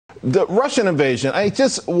The Russian invasion,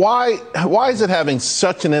 why is it having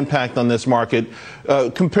such an impact on this market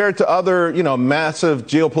compared to other, massive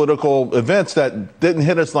geopolitical events that didn't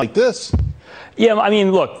hit us like this? Yeah, I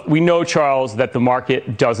mean, look, we know, Charles, that the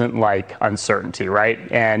market doesn't like uncertainty, right?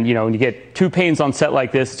 And, when you get two Paynes on set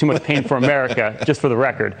like this, too much pain for America, just for the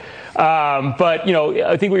record. But,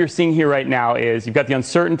 I think what you're seeing here right now is you've got the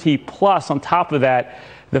uncertainty, plus on top of that,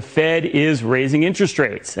 the Fed is raising interest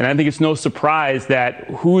rates. And I think it's no surprise that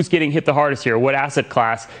who's getting hit the hardest here, what asset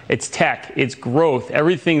class? It's tech, it's growth,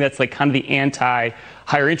 everything that's like kind of the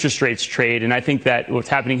anti-higher interest rates trade. And I think that what's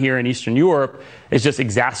happening here in Eastern Europe is just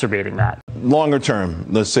exacerbating that. Longer term,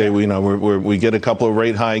 let's say we get a couple of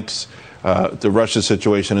rate hikes, the Russia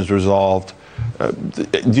situation is resolved.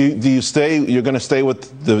 Do you stay? You're going to stay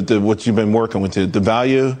with what you've been working with, the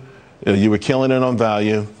value? You were killing it on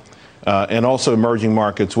value. And also emerging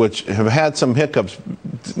markets, which have had some hiccups.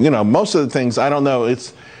 Most of the things, I don't know.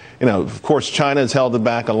 It's, of course, China has held it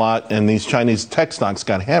back a lot, and these Chinese tech stocks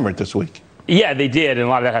got hammered this week. Yeah, they did, and a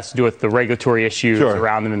lot of that has to do with the regulatory issues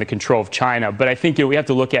around them and the control of China. But I think what we have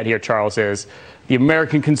to look at here, Charles, is the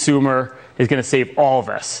American consumer is going to save all of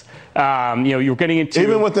us. You're getting into...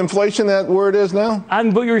 Even with inflation where it is now?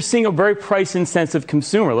 But you're seeing a very price-insensitive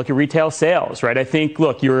consumer. Look at retail sales, right? I think,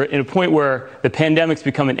 look, you're at a point where the pandemic's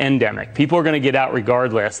become an endemic. People are going to get out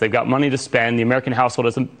regardless. They've got money to spend. The American household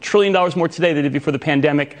has $1 trillion more today than they did before the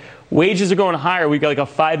pandemic. Wages are going higher. We've got like a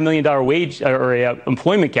 $5 million wage or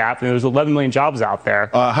employment gap, and there's 11 million jobs out there.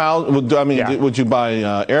 Would you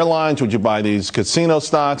buy airlines? Would you buy these casino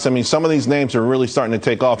stocks? I mean, some of these names are really starting to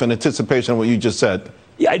take off in anticipation of what you just said.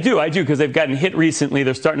 Yeah, I do, because they've gotten hit recently.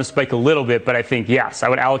 They're starting to spike a little bit, but I think, yes, I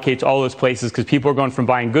would allocate to all those places because people are going from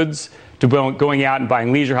buying goods to going out and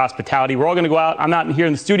buying leisure, hospitality. We're all going to go out. I'm not here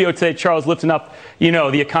in the studio today, Charles, lifting up,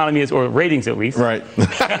 the economy, or ratings at least. Right.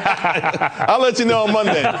 I'll let you know on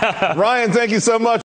Monday. Ryan, thank you so much.